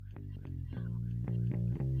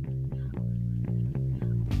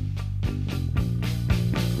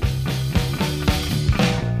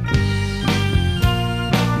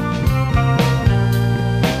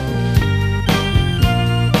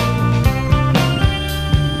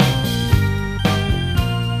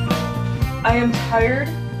I am tired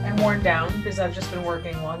and worn down because I've just been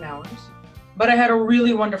working long hours. But I had a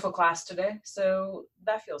really wonderful class today, so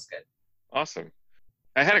that feels good. Awesome.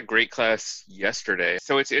 I had a great class yesterday.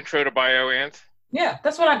 So it's Intro to Bioanth. Yeah,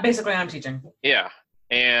 that's what I'm teaching. Yeah.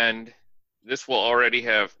 And this will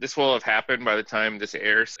have happened by the time this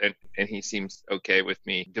airs, and he seems okay with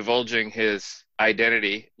me divulging his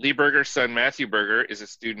identity. Lee Berger's son, Matthew Berger, is a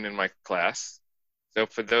student in my class. So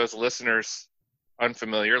for those listeners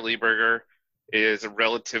unfamiliar, Lee Berger is a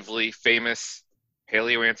relatively famous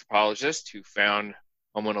paleoanthropologist who found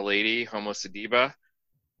Homo naledi, Homo sediba,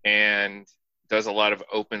 and does a lot of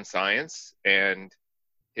open science. And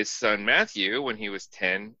his son Matthew, when he was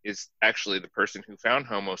 10, is actually the person who found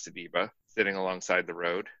Homo sediba sitting alongside the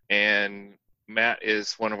road. And Matt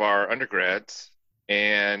is one of our undergrads.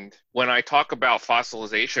 And when I talk about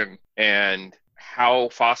fossilization and how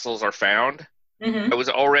fossils are found, I was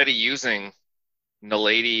already using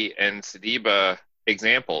Naledi and Sediba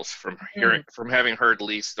examples from having heard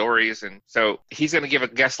Lee's stories. And so he's going to give a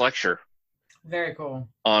guest lecture. Very cool.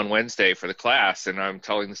 On Wednesday for the class. And I'm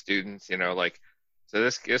telling the students, so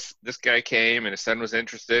this guy came and his son was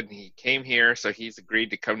interested and he came here. So he's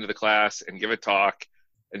agreed to come to the class and give a talk.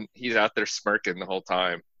 And he's out there smirking the whole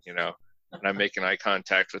time, and I'm making eye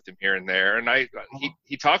contact with him here and there. And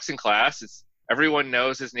he talks in class. Everyone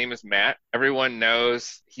knows his name is Matt. Everyone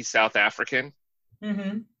knows he's South African.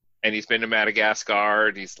 Mm-hmm. And he's been to Madagascar.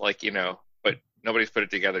 And he's like, but nobody's put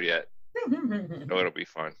it together yet. So it'll be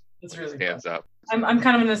fun. It's really stands fun. up. I'm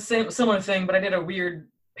kind of in the similar thing, but I did a weird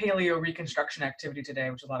paleo reconstruction activity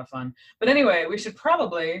today, which was a lot of fun. But anyway, we should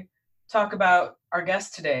probably talk about our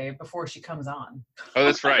guest today before she comes on. Oh,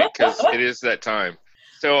 that's right, because it is that time.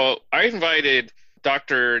 So I invited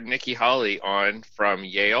Dr. Nikki Hawley on from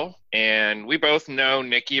Yale, and we both know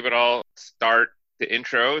Nikki, but I'll start the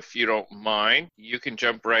intro if you don't mind. You can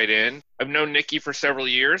jump right in. I've known Nikki for several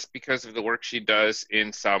years because of the work she does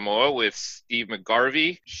in Samoa with Steve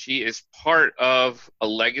McGarvey. She is part of a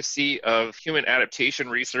legacy of human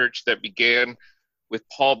adaptation research that began with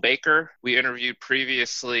Paul Baker. We interviewed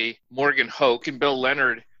previously Morgan Hoke and Bill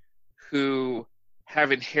Leonard, who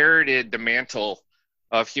have inherited the mantle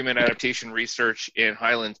of human adaptation research in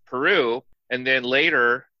Highlands, Peru. And then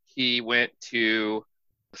later he went to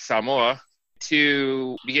Samoa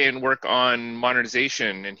to begin work on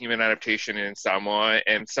modernization and human adaptation in Samoa.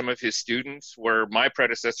 And some of his students were my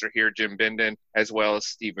predecessor here, Jim Bindon, as well as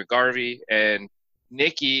Steve McGarvey. And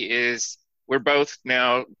Nikki we're both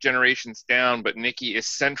now generations down, but Nikki is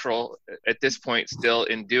central at this point still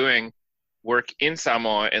in doing work in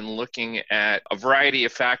Samoa and looking at a variety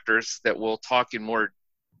of factors that we'll talk in more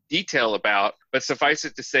detail about, but suffice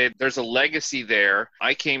it to say, there's a legacy there.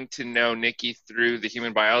 I came to know Nikki through the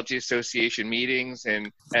Human Biology Association meetings,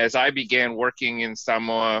 and as I began working in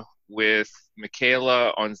Samoa with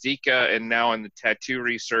Michaela on Zika and now on the tattoo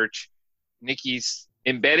research, Nikki's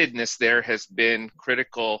embeddedness there has been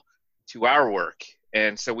critical to our work.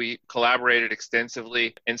 And so we collaborated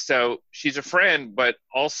extensively. And so she's a friend, but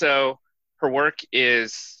also her work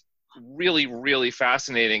is really, really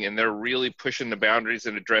fascinating, and they're really pushing the boundaries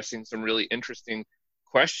and addressing some really interesting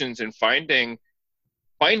questions and finding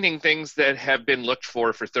things that have been looked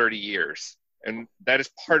for 30 years. And that is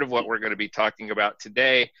part of what we're going to be talking about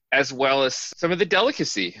today, as well as some of the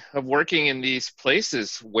delicacy of working in these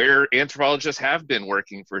places where anthropologists have been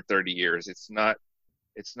working for 30 years. It's not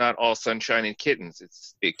all sunshine and kittens.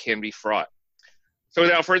 It can be fraught. So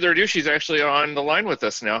without further ado, she's actually on the line with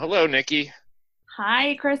us now. Hello, Nikki.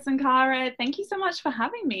 Hi, Chris and Cara. Thank you so much for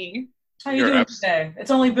having me. How are you doing today?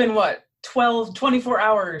 It's only been, 24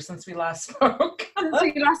 hours since we last spoke. Since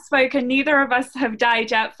we last spoke, and neither of us have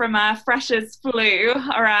died yet from our freshers flu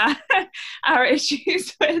or our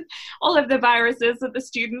issues with all of the viruses that the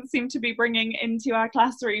students seem to be bringing into our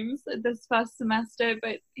classrooms this first semester.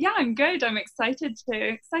 But yeah, I'm good. I'm excited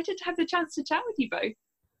to have the chance to chat with you both.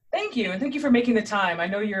 Thank you, and thank you for making the time. I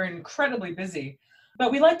know you're incredibly busy. But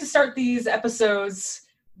we like to start these episodes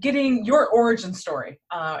getting your origin story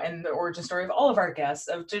and the origin story of all of our guests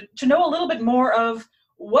to know a little bit more of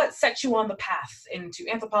what set you on the path into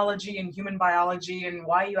anthropology and human biology and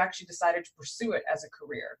why you actually decided to pursue it as a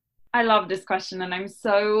career. I love this question, and I'm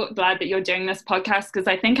so glad that you're doing this podcast, because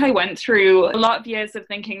I think I went through a lot of years of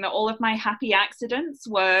thinking that all of my happy accidents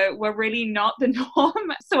were really not the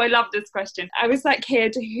norm. So I love this question. I was that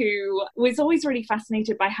kid who was always really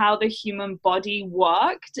fascinated by how the human body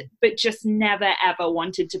worked, but just never ever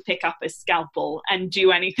wanted to pick up a scalpel and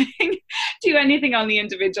do anything on the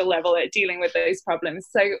individual level at dealing with those problems.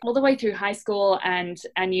 So all the way through high school and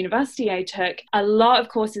university, I took a lot of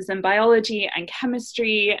courses in biology and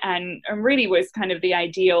chemistry and and really was kind of the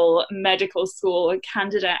ideal medical school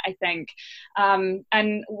candidate, I think,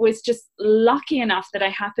 and was just lucky enough that I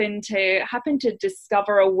happened to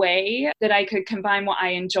discover a way that I could combine what I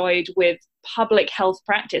enjoyed with public health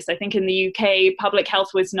practice. I think in the UK, public health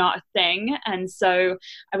was not a thing. And so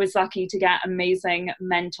I was lucky to get amazing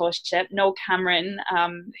mentorship. Noel Cameron,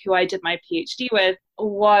 who I did my PhD with,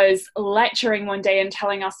 was lecturing one day and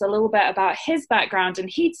telling us a little bit about his background. And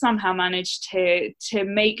he'd somehow managed to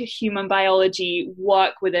make human biology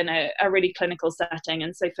work within a really clinical setting.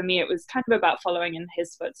 And so for me, it was kind of about following in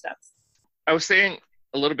his footsteps. I was saying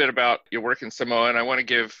a little bit about your work in Samoa, and I want to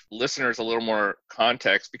give listeners a little more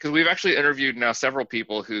context because we've actually interviewed now several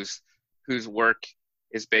people whose work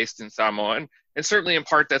is based in Samoa. And certainly in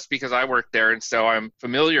part that's because I work there, and so I'm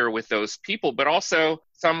familiar with those people, but also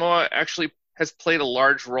Samoa actually has played a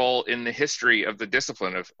large role in the history of the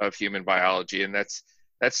discipline of human biology. And that's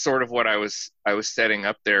sort of what I was setting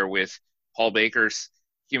up there with Paul Baker's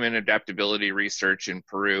human adaptability research in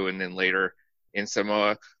Peru and then later in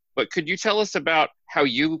Samoa. But could you tell us about how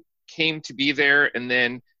you came to be there, and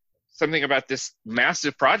then something about this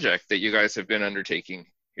massive project that you guys have been undertaking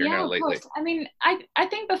here now lately? Of course. I mean, I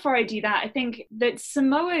think before I do that, I think that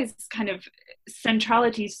Samoa's kind of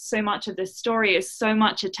centrality, so much of this story is so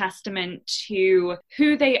much a testament to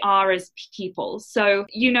who they are as people. So,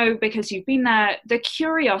 because you've been there, the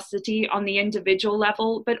curiosity on the individual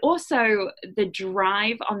level, but also the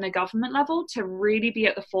drive on the government level to really be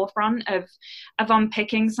at the forefront of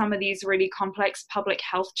unpicking some of these really complex public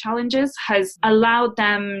health challenges has allowed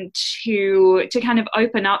them to kind of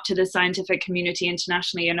open up to the scientific community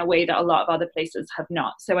internationally in a way that a lot of other places have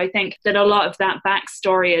not. So I think that a lot of that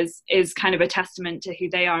backstory is kind of a testament to who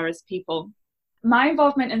they are as people. My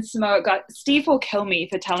involvement in Samoa Steve will kill me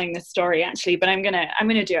for telling this story actually, but I'm gonna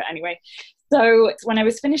do it anyway. So when I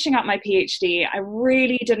was finishing up my PhD, I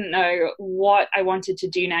really didn't know what I wanted to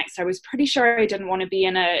do next. I was pretty sure I didn't want to be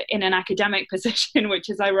in an academic position, which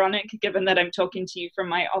is ironic given that I'm talking to you from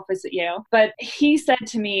my office at Yale. But he said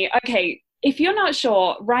to me, okay, if you're not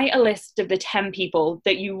sure, write a list of the 10 people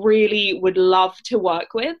that you really would love to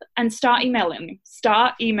work with and start emailing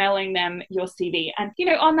them your CV. And,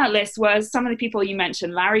 on that list were some of the people you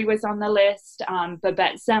mentioned. Larry was on the list,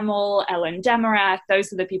 Babette Zemmel, Ellen Demarath.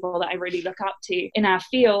 Those are the people that I really look up to in our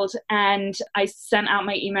field. And I sent out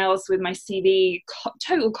my emails with my CV,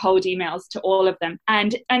 total cold emails to all of them.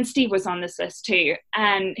 And Steve was on this list too.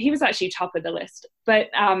 And he was actually top of the list. But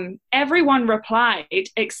everyone replied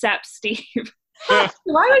except Steve. So I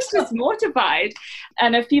was just mortified.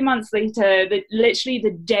 And a few months later, literally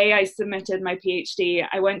the day I submitted my PhD,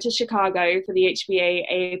 I went to Chicago for the HBA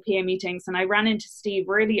AAPA meetings, and I ran into Steve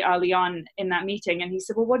really early on in that meeting. And he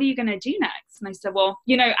said, well, what are you going to do next? And I said, well,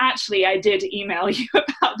 actually, I did email you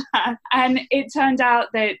about that. And it turned out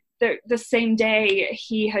that the same day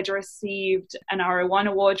he had received an R01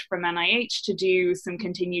 award from NIH to do some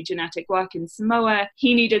continued genetic work in Samoa.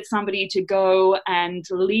 He needed somebody to go and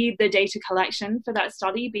lead the data collection for that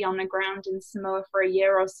study, be on the ground in Samoa for a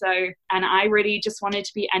year or so. And I really just wanted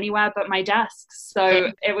to be anywhere but my desk.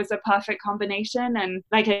 So it was a perfect combination. And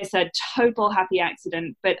like I said, total happy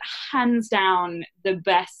accident, but hands down the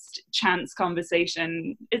best chance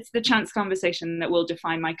conversation. It's the chance conversation that will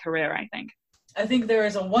define my career, I think. I think there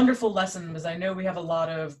is a wonderful lesson, because I know we have a lot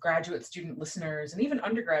of graduate student listeners and even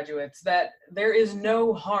undergraduates, that there is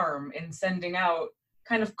no harm in sending out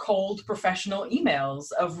kind of cold professional emails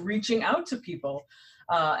of reaching out to people.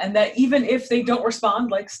 And that even if they don't respond,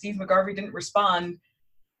 like Steve McGarvey didn't respond,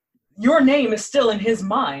 your name is still in his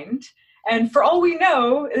mind. And for all we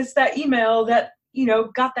know, it's that email that,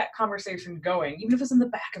 got that conversation going. Even if it's in the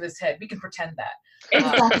back of his head, we can pretend that.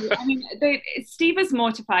 Exactly. I mean, Steve is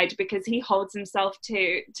mortified because he holds himself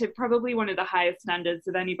to probably one of the highest standards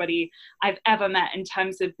of anybody I've ever met in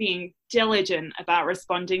terms of being diligent about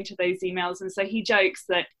responding to those emails. And so he jokes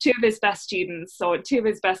that 2 of his best students or 2 of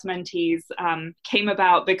his best mentees came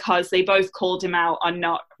about because they both called him out on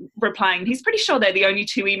not replying. He's pretty sure they're the only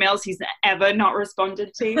 2 emails he's ever not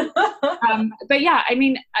responded to. But yeah, I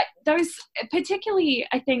mean, those particularly,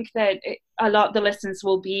 I think that a lot of the listeners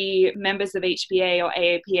will be members of HBA or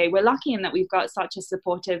AAPA. We're lucky in that we've got such a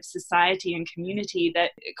supportive society and community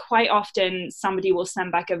that quite often somebody will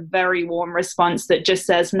send back a very warm response that just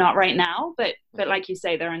says, not right now. But like you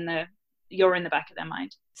say, you're in the back of their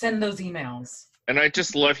mind. Send those emails. And I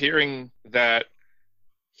just love hearing that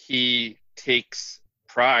he takes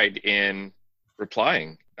pride in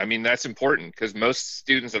replying. I mean, that's important because most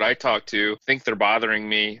students that I talk to think they're bothering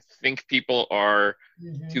me, think people are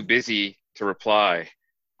too busy to reply.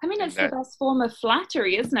 I mean, it's the best form of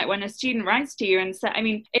flattery, isn't it? When a student writes to you and says, I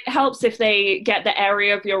mean, it helps if they get the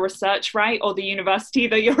area of your research right or the university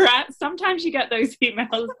that you're at. Sometimes you get those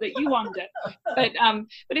emails that you wonder. But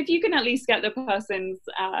if you can at least get the person's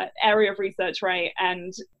area of research right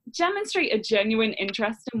and demonstrate a genuine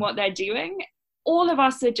interest in what they're doing, all of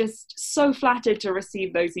us are just so flattered to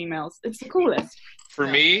receive those emails. It's the coolest. For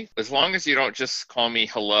me, as long as you don't just call me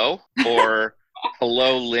hello or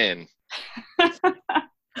hello, Lynn.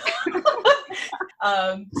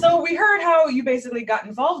 So we heard how you basically got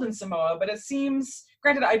involved in Samoa, but it seems,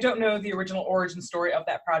 granted, I don't know the original origin story of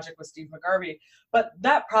that project with Steve McGarvey, but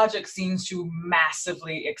that project seems to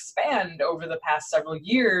massively expand over the past several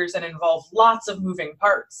years and involve lots of moving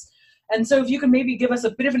parts. And so if you can maybe give us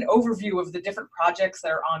a bit of an overview of the different projects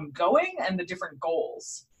that are ongoing and the different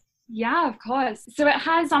goals. Yeah, of course. So it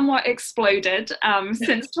has somewhat exploded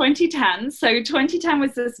since 2010. So 2010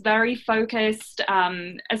 was this very focused,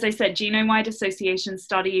 as I said, genome-wide association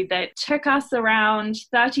study that took us around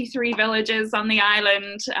 33 villages on the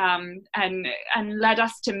island and led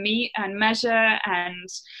us to meet and measure and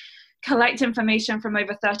collect information from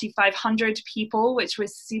over 3,500 people, which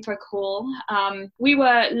was super cool. We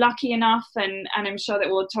were lucky enough, and I'm sure that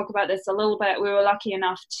we'll talk about this a little bit, we were lucky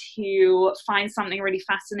enough to find something really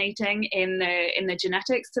fascinating in the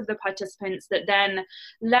genetics of the participants that then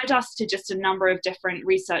led us to just a number of different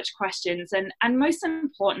research questions. And most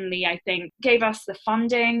importantly, I think, gave us the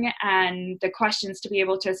funding and the questions to be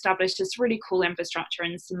able to establish this really cool infrastructure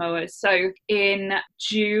in Samoa. So in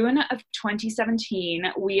June of 2017,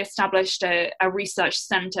 we established a research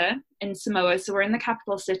center in Samoa. So we're in the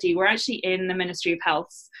capital city. We're actually in the Ministry of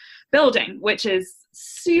Health's building, which is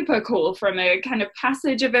super cool from a kind of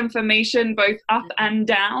passage of information both up and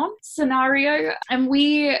down scenario. And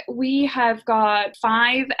we have got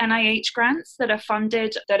 5 NIH grants that are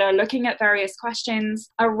funded that are looking at various questions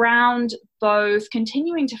around both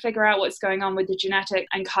continuing to figure out what's going on with the genetic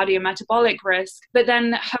and cardiometabolic risk, but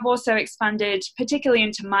then have also expanded particularly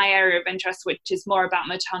into my area of interest, which is more about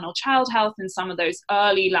maternal child health and some of those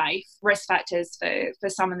early life risk factors for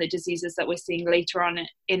some of the diseases that we're seeing later on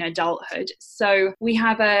in adulthood. So we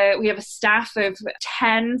have a staff of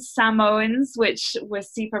 10 Samoans, which we're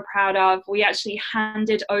super proud of. We actually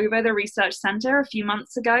handed over the research center a few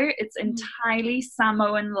months ago. It's entirely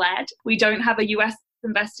Samoan led. We don't have a US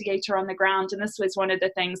investigator on the ground, and this was one of the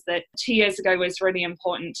things that 2 years ago was really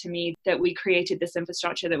important to me, that we created this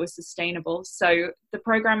infrastructure that was sustainable. So the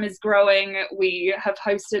program is growing. We have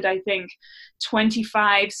hosted, I think,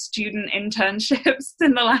 25 student internships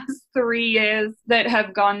in the last 3 years that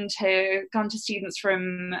have gone to students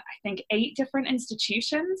from, I think, 8 different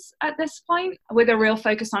institutions at this point, with a real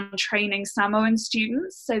focus on training Samoan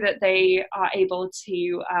students so that they are able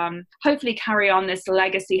to hopefully carry on this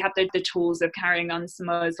legacy, have the tools of carrying on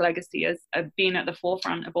Samoa's legacy as being at the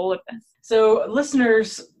forefront of all of this. So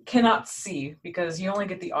listeners cannot see because you only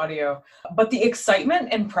get the audio, but the excitement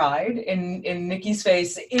and pride in Nikki's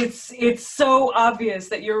face, it's so obvious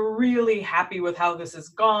that you're really happy with how this has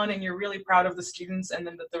gone and you're really proud of the students and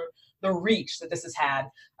then the reach that this has had.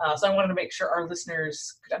 So I wanted to make sure our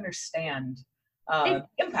listeners could understand the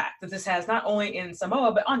impact that this has not only in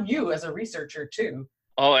Samoa, but on you as a researcher too.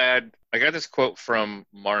 I'll add, I got this quote from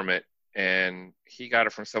Marmot, and he got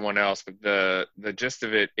it from someone else, but the gist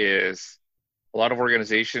of it is a lot of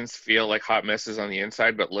organizations feel like hot messes on the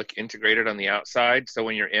inside but look integrated on the outside. So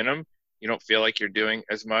when you're in them, you don't feel like you're doing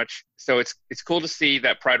as much. So it's cool to see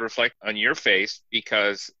that pride reflect on your face,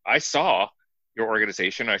 because I saw your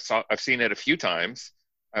organization. I've seen it a few times.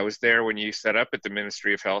 I was there when you set up at the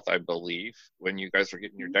Ministry of Health, I believe, when you guys were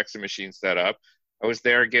getting your DEXA machine set up. I was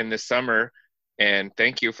there again this summer. And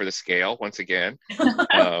thank you for the scale once again.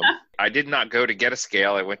 I did not go to get a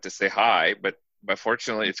scale. I went to say hi, but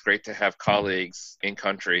fortunately it's great to have colleagues in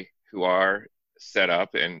country who are set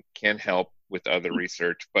up and can help with other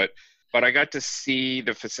research. But I got to see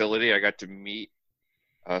the facility. I got to meet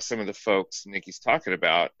some of the folks Nikki's talking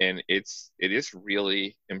about, and it is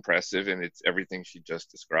really impressive, and it's everything she just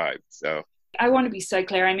described. So I want to be so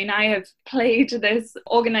clear. I mean, I have played this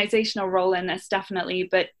organizational role in this, definitely,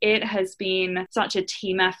 but it has been such a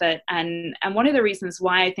team effort. And one of the reasons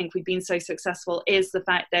why I think we've been so successful is the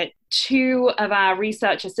fact that 2 of our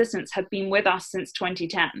research assistants have been with us since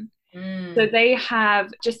 2010. So they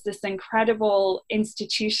have just this incredible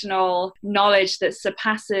institutional knowledge that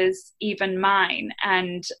surpasses even mine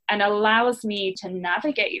and allows me to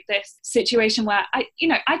navigate this situation where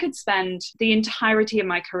I could spend the entirety of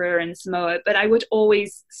my career in Samoa, but I would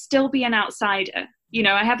always still be an outsider. You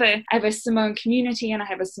know, I have a Samoan community and I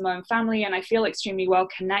have a Samoan family, and I feel extremely well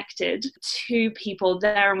connected to people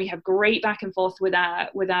there, and we have great back and forth with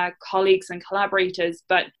our colleagues and collaborators.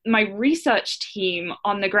 But my research team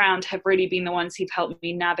on the ground have really been the ones who've helped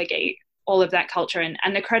me navigate all of that culture,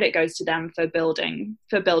 and the credit goes to them for building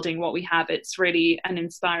what we have. It's really an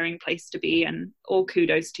inspiring place to be, and all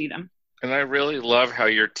kudos to them. And I really love how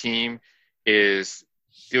your team is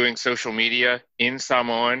doing social media in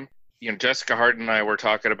Samoan. You know, Jessica Hart and I were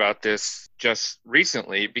talking about this just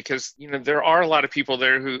recently because, you know, there are a lot of people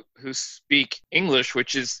there who speak English,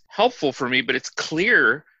 which is helpful for me, but it's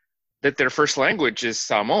clear that their first language is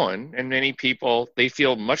Samoan, and many people, they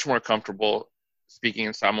feel much more comfortable speaking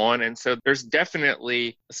in Samoan. And so there's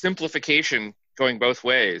definitely a simplification going both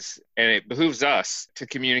ways, and it behooves us to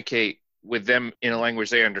communicate with them in a language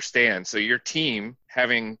they understand. So your team,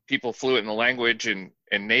 having people fluent in the language and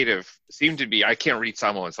native, seem to be, I can't read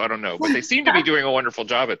Samoan, so I don't know, but they seem to be doing a wonderful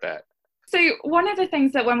job at that. So one of the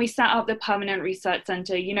things that when we set up the Permanent Research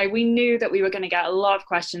Center, you know, we knew that we were going to get a lot of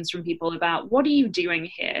questions from people about, what are you doing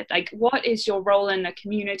here? Like, what is your role in the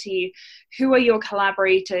community? Who are your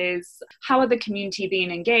collaborators? How are the community being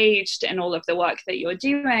engaged in all of the work that you're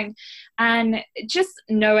doing? And just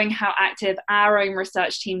knowing how active our own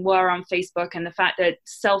research team were on Facebook, and the fact that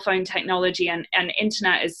cell phone technology and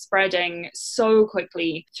internet is spreading so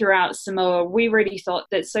quickly throughout Samoa, we really thought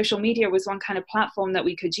that social media was one kind of platform that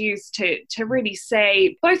we could use to really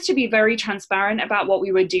say, both to be very transparent about what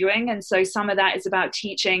we were doing. And so some of that is about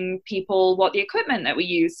teaching people what the equipment that we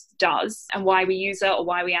use does and why we use it, or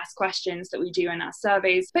why we ask questions that we do in our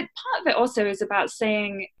surveys. But part of it also is about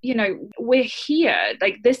saying, you know, we're here,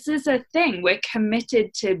 like, this is a thing, we're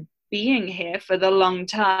committed to being here for the long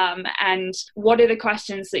term. And what are the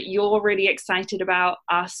questions that you're really excited about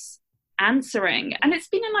us answering? And it's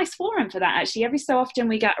been a nice forum for that, actually. Every so often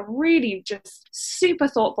we get really just super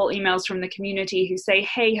thoughtful emails from the community who say,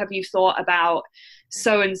 hey, have you thought about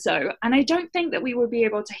so and so? And I don't think that we would be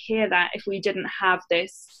able to hear that if we didn't have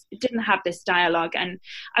this dialogue. And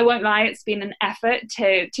I won't lie, it's been an effort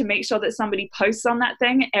to make sure that somebody posts on that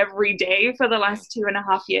thing every day for the last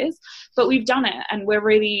 2.5 years, but we've done it, and we're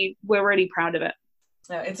really proud of it.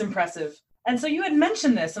 Yeah, it's impressive. And so you had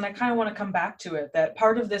mentioned this, and I kind of want to come back to it, that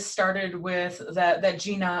part of this started with that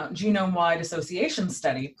genome-wide association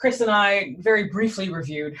study. Chris and I very briefly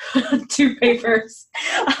reviewed 2 papers.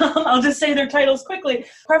 I'll just say their titles quickly.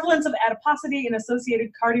 Prevalence of adiposity and associated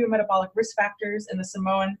cardiometabolic risk factors in the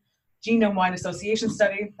Samoan genome-wide association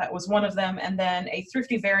study. That was one of them. And then a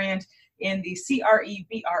thrifty variant in the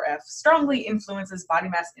CRE-BRF strongly influences body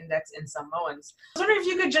mass index in Samoans. I was wondering if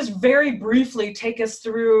you could just very briefly take us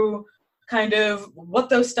through kind of what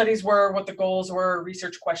those studies were, what the goals were,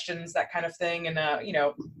 research questions, that kind of thing, and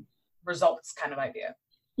results kind of idea.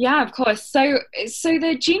 Yeah, of course. So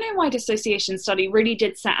the genome-wide association study really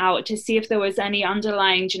did set out to see if there was any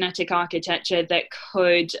underlying genetic architecture that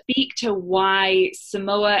could speak to why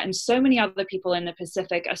Samoa and so many other people in the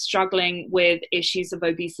Pacific are struggling with issues of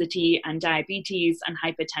obesity and diabetes and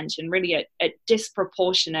hypertension, really at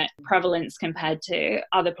disproportionate prevalence compared to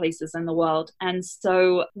other places in the world. And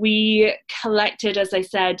so we collected, as I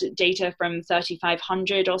said, data from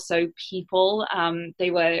 3,500 or so people.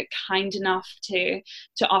 They were kind enough to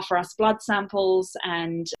offer us blood samples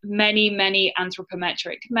and many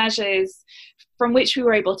anthropometric measures, from which we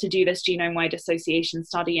were able to do this genome-wide association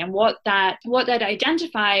study. And what that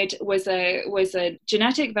identified was a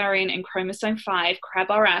genetic variant in chromosome 5,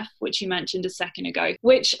 CREBRF, which you mentioned a second ago,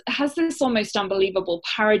 which has this almost unbelievable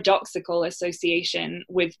paradoxical association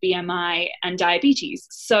with BMI and diabetes.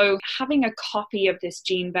 So having a copy of this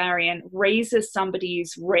gene variant raises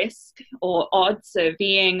somebody's risk or odds of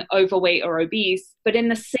being overweight or obese, but in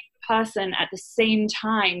the same person at the same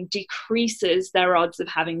time decreases their odds of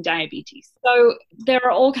having diabetes. So there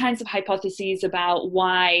are all kinds of hypotheses about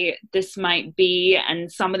why this might be, and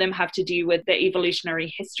some of them have to do with the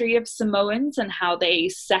evolutionary history of Samoans and how they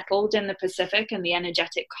settled in the Pacific and the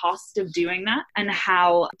energetic cost of doing that, and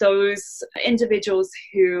how those individuals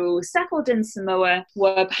who settled in Samoa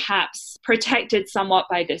were perhaps protected somewhat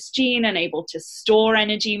by this gene and able to store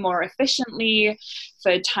energy more efficiently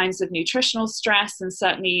for times of nutritional stress. And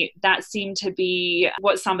certainly that seemed to be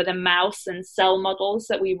what some of the mouse and cell models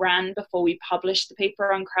that we ran before we published the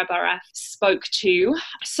paper on CREBRF spoke to.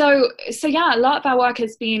 So yeah, a lot of our work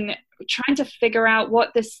has been trying to figure out what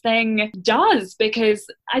this thing does, because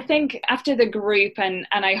I think after the group, and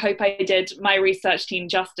I hope I did my research team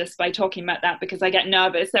justice by talking about that, because I get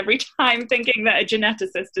nervous every time thinking that a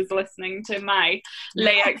geneticist is listening to my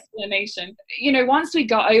lay explanation. You know, once we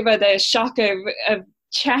got over the shock of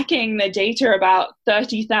checking the data about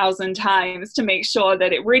 30,000 times to make sure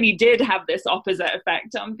that it really did have this opposite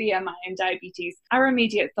effect on BMI and diabetes. Our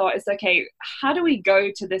immediate thought is, okay, how do we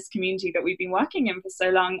go to this community that we've been working in for so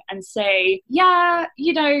long and say, yeah,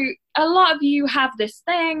 you know, a lot of you have this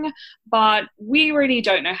thing, but we really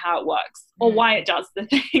don't know how it works or why it does the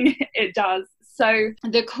thing it does. So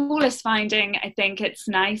the coolest finding, I think it's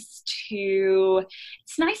nice to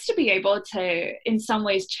be able to, in some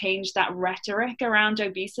ways, change that rhetoric around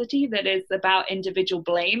obesity that is about individual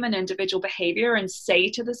blame and individual behavior, and say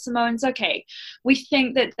to the Samoans, okay, we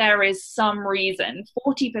think that there is some reason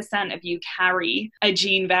 40% of you carry a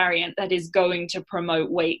gene variant that is going to promote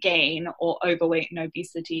weight gain or overweight and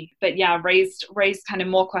obesity. But yeah, raised kind of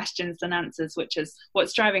more questions than answers, which is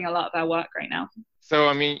what's driving a lot of our work right now. So,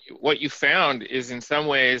 I mean, what you found is in some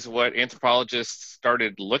ways what anthropologists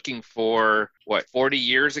started looking for, 40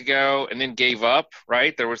 years ago, and then gave up,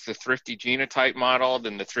 right? There was the thrifty genotype model,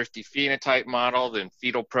 then the thrifty phenotype model, then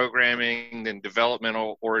fetal programming, then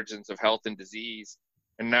developmental origins of health and disease.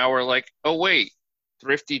 And now we're like, oh, wait,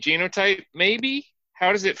 thrifty genotype, maybe?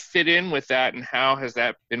 How does it fit in with that, and how has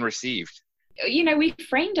that been received? You know, we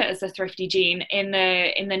framed it as a thrifty gene in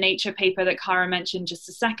the Nature paper that Cara mentioned just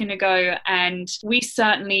a second ago, and we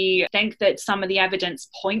certainly think that some of the evidence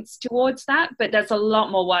points towards that, but there's a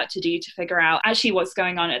lot more work to do to figure out actually what's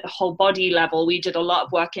going on at the whole body level. We did a lot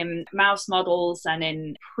of work in mouse models and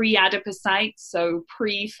in pre-adipocytes, so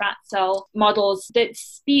pre-fat cell models that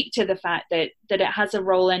speak to the fact that it has a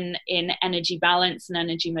role in energy balance and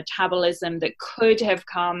energy metabolism that could have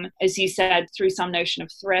come, as you said, through some notion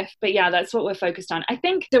of thrift. But yeah, that's what we're focused on. I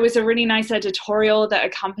think there was a really nice editorial that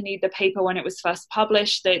accompanied the paper when it was first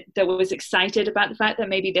published that was excited about the fact that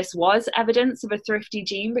maybe this was evidence of a thrifty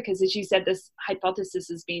gene, because as you said, this hypothesis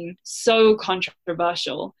has been so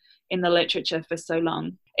controversial in the literature for so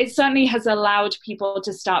long. It certainly has allowed people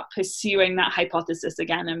to start pursuing that hypothesis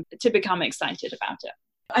again and to become excited about it.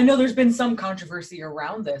 I know there's been some controversy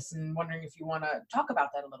around this, and wondering if you want to talk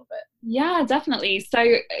about that a little bit. Yeah, definitely.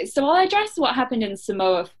 So I'll address what happened in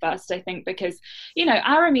Samoa first, I think, because, you know,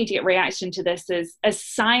 our immediate reaction to this is, as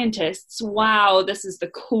scientists, wow, this is the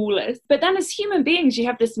coolest. But then as human beings, you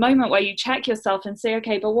have this moment where you check yourself and say,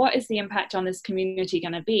 okay, but what is the impact on this community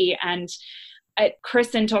going to be? And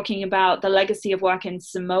Kristen talking about the legacy of work in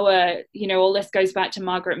Samoa, you know, all this goes back to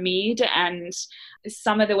Margaret Mead and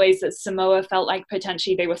some of the ways that Samoa felt like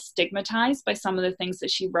potentially they were stigmatized by some of the things that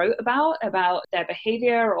she wrote about their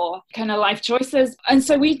behavior or kind of life choices. And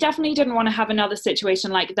so we definitely didn't want to have another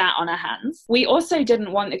situation like that on our hands. We also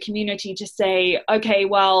didn't want the community to say, okay,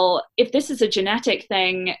 well, if this is a genetic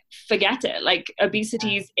thing, forget it. Like,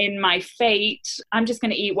 obesity's in my fate. I'm just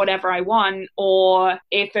going to eat whatever I want. Or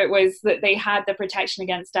if it was that they had the protection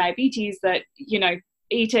against diabetes, that, you know,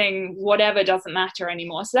 eating whatever doesn't matter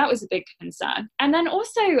anymore. So that was a big concern. And then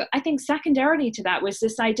also, I think secondarily to that was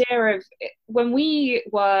this idea of when we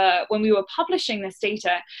were publishing this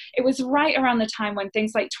data, it was right around the time when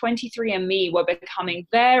things like 23andMe were becoming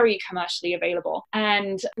very commercially available.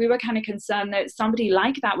 And we were kind of concerned that somebody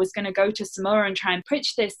like that was going to go to Samoa and try and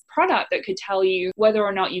pitch this product that could tell you whether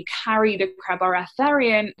or not you carry the Krabbe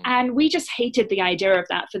variant. And we just hated the idea of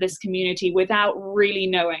that for this community without really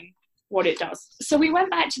knowing what it does. So we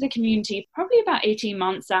went back to the community probably about 18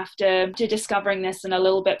 months after discovering this and a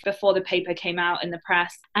little bit before the paper came out in the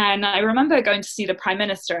press. And I remember going to see the Prime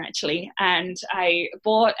Minister actually, and I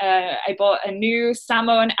bought a new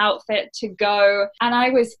Samoan outfit to go, and I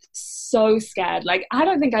was so scared. Like, I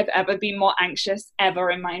don't think I've ever been more anxious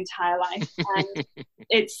ever in my entire life. And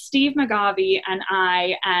it's Steve McGarvey and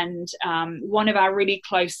I and one of our really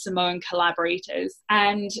close Samoan collaborators,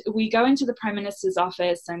 and we go into the Prime Minister's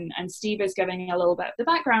office and Steve is giving a little bit of the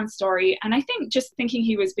background story. And I think, just thinking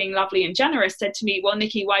he was being lovely and generous, said to me, well,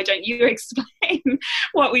 Nikki, why don't you explain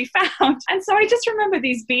what we found? And so I just remember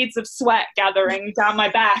these beads of sweat gathering down my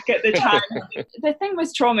back at the time. The thing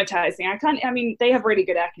was traumatizing. They have really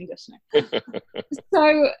good air conditioning.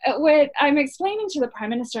 So I'm explaining to the Prime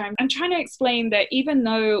Minister, I'm trying to explain that even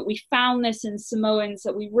though we found this in Samoans,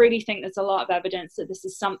 that we really think there's a lot of evidence that this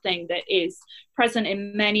is something that is present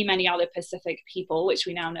in many, many other Pacific people, which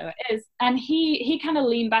we now know it is. And he kind of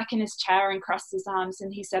leaned back in his chair and crossed his arms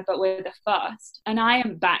and he said, but we're the first. And I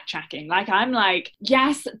am backtracking. I'm like,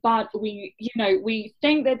 yes, but we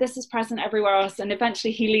think that this is present everywhere else. And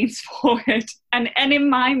eventually he leans forward. And in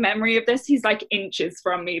my memory of this, he's like inches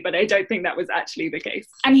from me, but I don't think that was actually the case.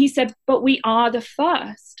 And he said, but we are the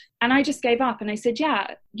first. And I just gave up and I said,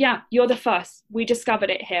 yeah, you're the first. We discovered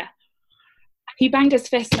it here. He banged his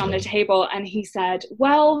fist on the table and he said,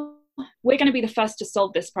 well, we're going to be the first to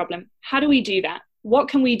solve this problem. How do we do that? what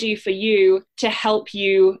can we do for you to help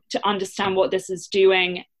you to understand what this is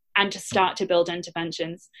doing and to start to build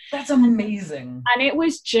interventions? That's amazing. And it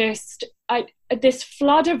was just this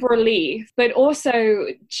flood of relief, but also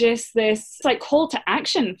just this like call to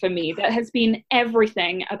action for me that has been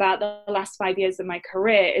everything about the last 5 years of my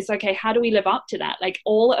career is, okay, how do we live up to that? Like,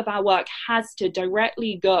 all of our work has to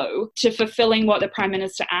directly go to fulfilling what the Prime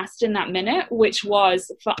Minister asked in that minute, which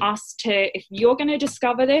was for us to, if you're going to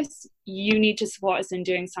discover this, you need to support us in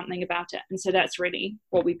doing something about it. And so that's really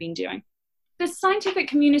what we've been doing. The scientific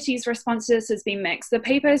community's response to this has been mixed. The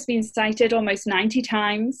paper has been cited almost 90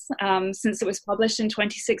 times since it was published in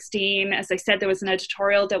 2016. As I said, there was an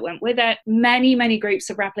editorial that went with it. Many, many groups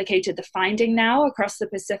have replicated the finding now across the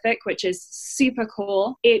Pacific, which is super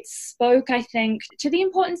cool. It spoke, I think, to the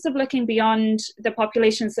importance of looking beyond the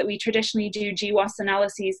populations that we traditionally do GWAS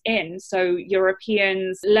analyses in. So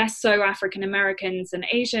Europeans, less so African Americans and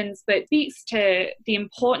Asians, but speaks to the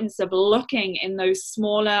importance of looking in those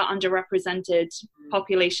smaller, underrepresented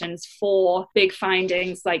populations for big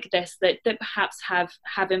findings like this that perhaps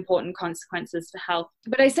have important consequences for health.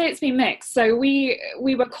 But I say it's been mixed. So we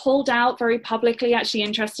were called out very publicly, actually,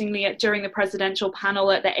 interestingly, during the presidential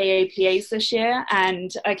panel at the AAPAs this year,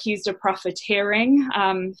 and accused of profiteering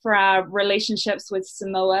for our relationships with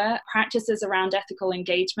Samoa. Practices around ethical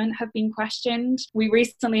engagement have been questioned. We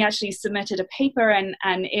recently actually submitted a paper and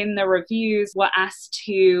in the reviews were asked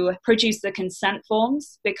to produce the consent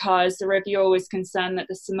forms because the reviewer was concerned that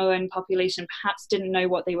the Samoan population perhaps didn't know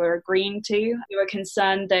what they were agreeing to. They were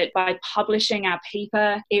concerned that by publishing our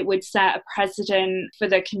paper, it would set a precedent for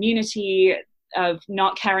the community of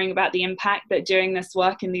not caring about the impact that doing this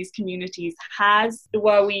work in these communities has.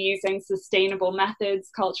 Were we using sustainable methods,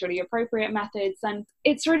 culturally appropriate methods? And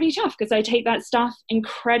it's really tough because I take that stuff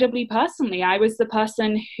incredibly personally. I was the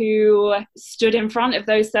person who stood in front of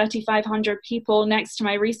those 3,500 people next to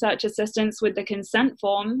my research assistants with the consent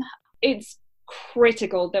form. It's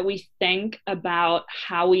critical that we think about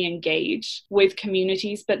how we engage with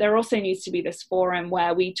communities, but there also needs to be this forum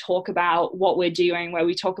where we talk about what we're doing, where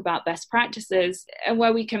we talk about best practices, and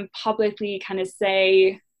where we can publicly kind of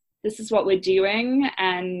say, this is what we're doing,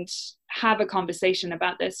 and have a conversation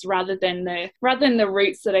about this rather than the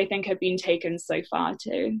routes that I think have been taken so far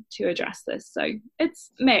to address this. So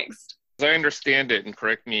it's mixed. As I understand it, and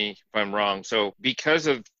correct me if I'm wrong, so because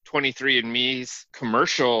of 23andMe's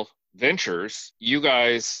commercial ventures, you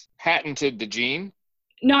guys patented the gene?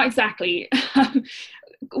 Not exactly.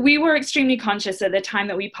 We were extremely conscious at the time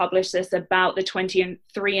that we published this about the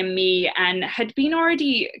 23andMe and had been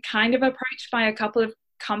already kind of approached by a couple of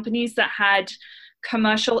companies that had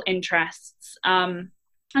commercial interests. And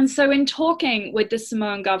so in talking with the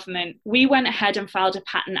Samoan government, we went ahead and filed a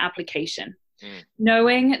patent application,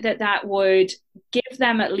 knowing that would give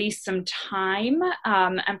them at least some time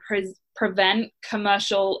and prevent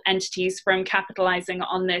commercial entities from capitalizing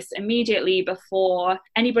on this immediately before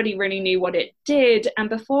anybody really knew what it did and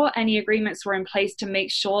before any agreements were in place to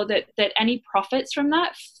make sure that any profits from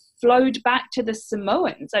that flowed back to the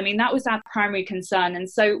Samoans. I mean, that was our primary concern. And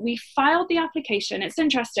so we filed the application. It's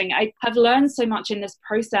interesting. I have learned so much in this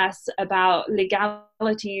process about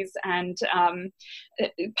legalities and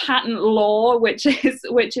patent law, which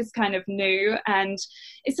is kind of new. And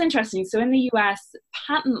it's interesting. So in the US,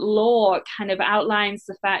 patent law kind of outlines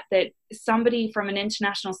the fact that somebody from an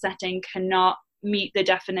international setting cannot meet the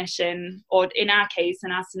definition, or in our case,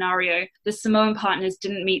 in our scenario, the Samoan partners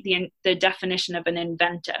didn't meet the definition of an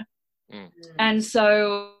inventor. And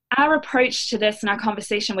so our approach to this and our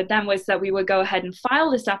conversation with them was that we would go ahead and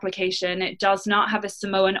file this application. It does not have a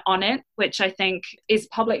Samoan on it, which I think is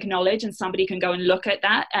public knowledge, and somebody can go and look at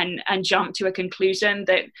that and jump to a conclusion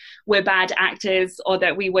that we're bad actors or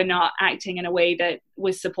that we were not acting in a way that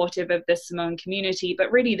was supportive of the Samoan community.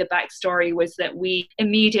 But really the backstory was that we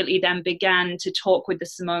immediately then began to talk with the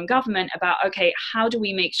Samoan government about, okay, how do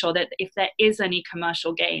we make sure that if there is any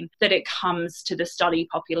commercial gain, that it comes to the study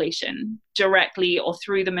population directly or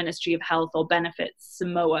through the Ministry of Health or benefits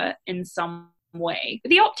Samoa in some way.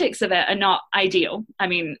 The optics of it are not ideal. I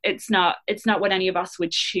mean, it's not what any of us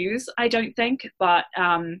would choose, I don't think. But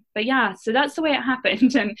yeah, so that's the way it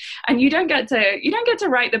happened. And you don't get to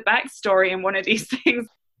write the backstory in one of these things.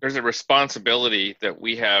 There's a responsibility that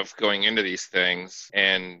we have going into these things,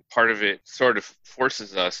 and part of it sort of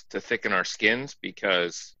forces us to thicken our skins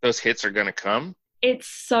because those hits are going to come. It's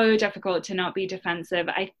so difficult to not be defensive.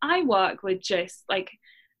 I work with just like,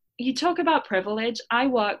 you talk about privilege. I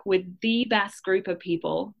work with the best group of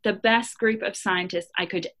people, the best group of scientists I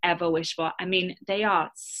could ever wish for. I mean, they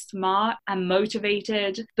are smart and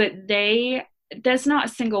motivated, but they there's not a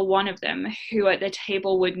single one of them who at the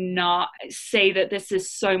table would not say that this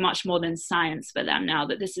is so much more than science for them now,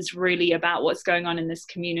 that this is really about what's going on in this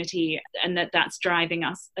community and that that's driving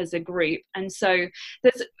us as a group. And so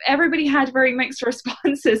everybody had very mixed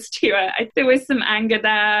responses to it. There was some anger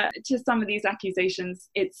there to some of these accusations.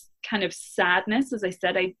 It's kind of sadness. As I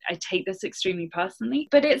said, I take this extremely personally,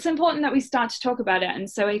 but it's important that we start to talk about it. And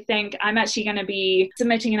so I think I'm actually going to be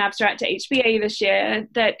submitting an abstract to HBA this year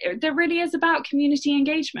that really is about community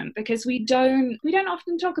engagement, because we don't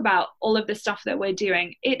often talk about all of the stuff that we're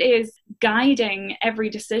doing. It is guiding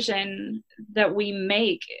every decision that we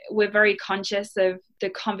make. We're very conscious of the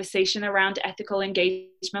conversation around ethical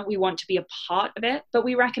engagement. We want to be a part of it, but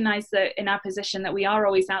we recognize that in our position that we are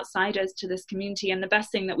always outsiders to this community, and the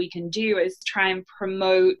best thing that we can do is try and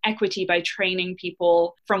promote equity by training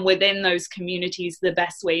people from within those communities the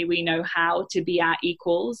best way we know how to be our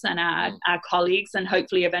equals and our colleagues, and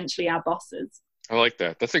hopefully eventually our bosses. I like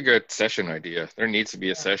that. That's a good session idea. There needs to be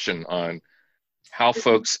a session on how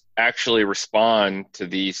folks actually respond to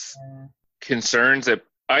these concerns that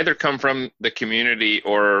either come from the community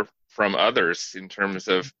or from others in terms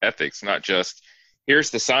of ethics, not just here's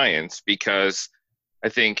the science, because I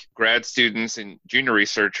think grad students and junior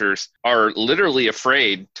researchers are literally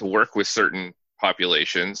afraid to work with certain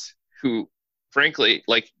populations who, frankly,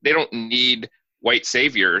 like, they don't need white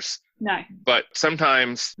saviors. No. But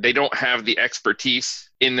sometimes they don't have the expertise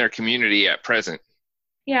in their community at present.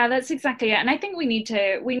 Yeah, that's exactly it. And I think we need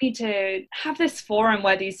to have this forum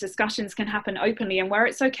where these discussions can happen openly, and where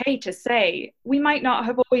it's okay to say, we might not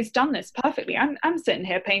have always done this perfectly. I'm sitting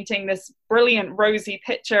here painting this brilliant rosy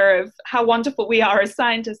picture of how wonderful we are as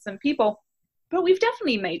scientists and people, but we've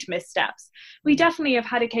definitely made missteps. We definitely have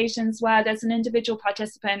had occasions where there's an individual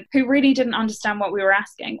participant who really didn't understand what we were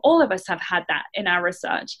asking. All of us have had that in our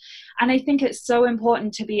research. And I think it's so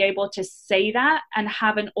important to be able to say that and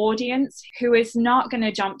have an audience who is not going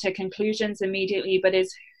to jump to conclusions immediately, but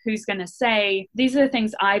who's going to say, these are the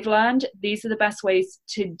things I've learned. These are the best ways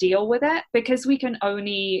to deal with it, because we can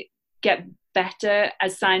only get better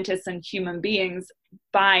as scientists and human beings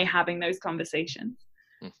by having those conversations.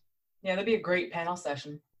 Yeah, that'd be a great panel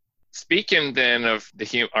session. Speaking then of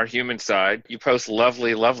our human side, you post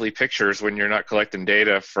lovely, lovely pictures when you're not collecting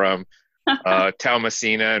data from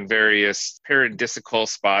Talmasina and various paradisical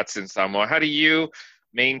spots in Samoa. How do you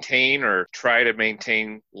maintain or try to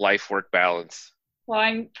maintain life-work balance? Well,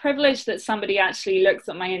 I'm privileged that somebody actually looks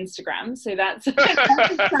at my Instagram, so that's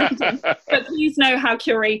exciting. But please know how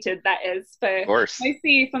curated that is.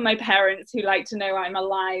 Mostly for my parents, who like to know I'm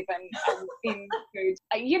alive and in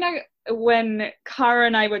food. When Cara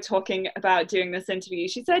and I were talking about doing this interview,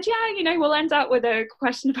 she said, we'll end up with a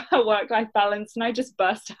question about work-life balance. And I just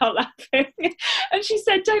burst out laughing. And she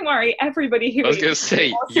said, don't worry, everybody who... I was going to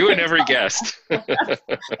say, you and every guest. So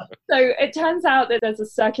it turns out that there's a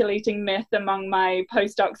circulating myth among my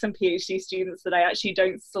postdocs and PhD students that I actually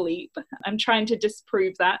don't sleep. I'm trying to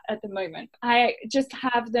disprove that at the moment. I just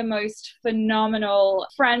have the most phenomenal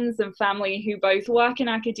friends and family who both work in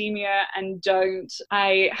academia and don't.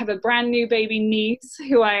 I have a brand new baby niece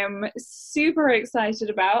who I am super excited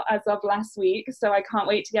about as of last week, so I can't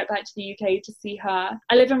wait to get back to the UK to see her.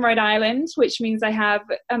 I live in Rhode Island, which means I have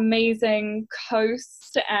amazing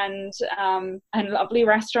coast and lovely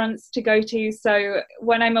restaurants to go to, so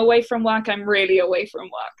when I'm away from work, I'm really away from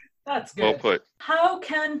work. That's good. Well put. How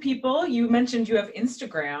can people, you mentioned you have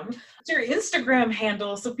Instagram, what's your Instagram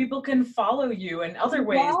handle so people can follow you and other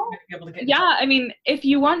ways to be able to get in touch? I mean, if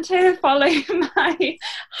you want to follow my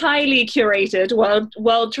highly curated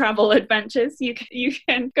world travel adventures, you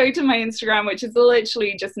can go to my Instagram, which is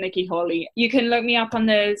literally just Nikki Hawley. You can look me up on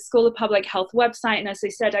the School of Public Health website, and as I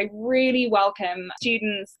said, I really welcome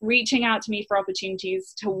students reaching out to me for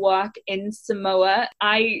opportunities to work in Samoa.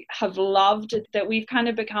 I have loved that we've kind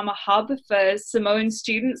of become a hub for Samoan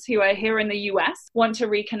students who are here in the US, want to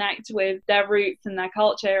reconnect with their roots and their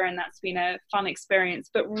culture, and that's been a fun experience.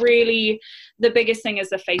 But really, the biggest thing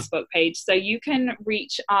is the Facebook page. So you can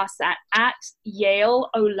reach us at Yale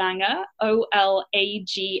Olaga,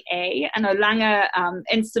 O-L-A-G-A, and Olaga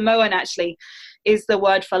in Samoan actually is the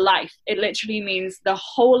word for life. It literally means the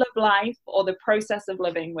whole of life, or the process of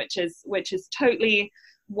living, which is totally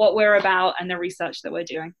what we're about and the research that we're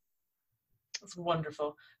doing. That's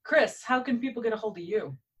wonderful. Chris, how can people get a hold of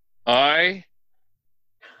you? I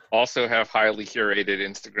also have highly curated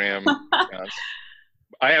Instagram accounts.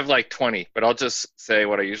 I have like 20, but I'll just say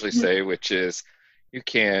what I usually say, which is you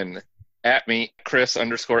can @ me,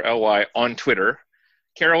 Chris_LY on Twitter.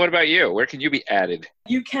 Kara, what about you? Where can you be added?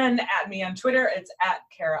 You can @ me on Twitter. It's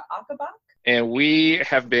 @Kara Achabak. And we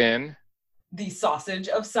have been The Sausage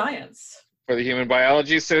of Science. For the Human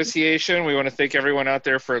Biology Association, we want to thank everyone out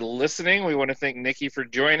there for listening. We want to thank Nikki for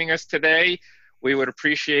joining us today. We would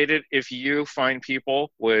appreciate it if you, fine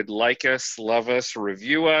people, would like us, love us,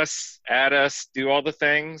 review us, add us, do all the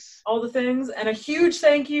things. All the things. And a huge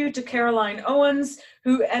thank you to Caroline Owens,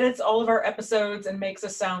 who edits all of our episodes and makes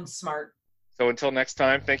us sound smart. So until next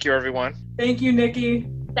time, thank you, everyone. Thank you, Nikki.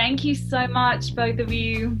 Thank you so much, both of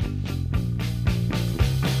you.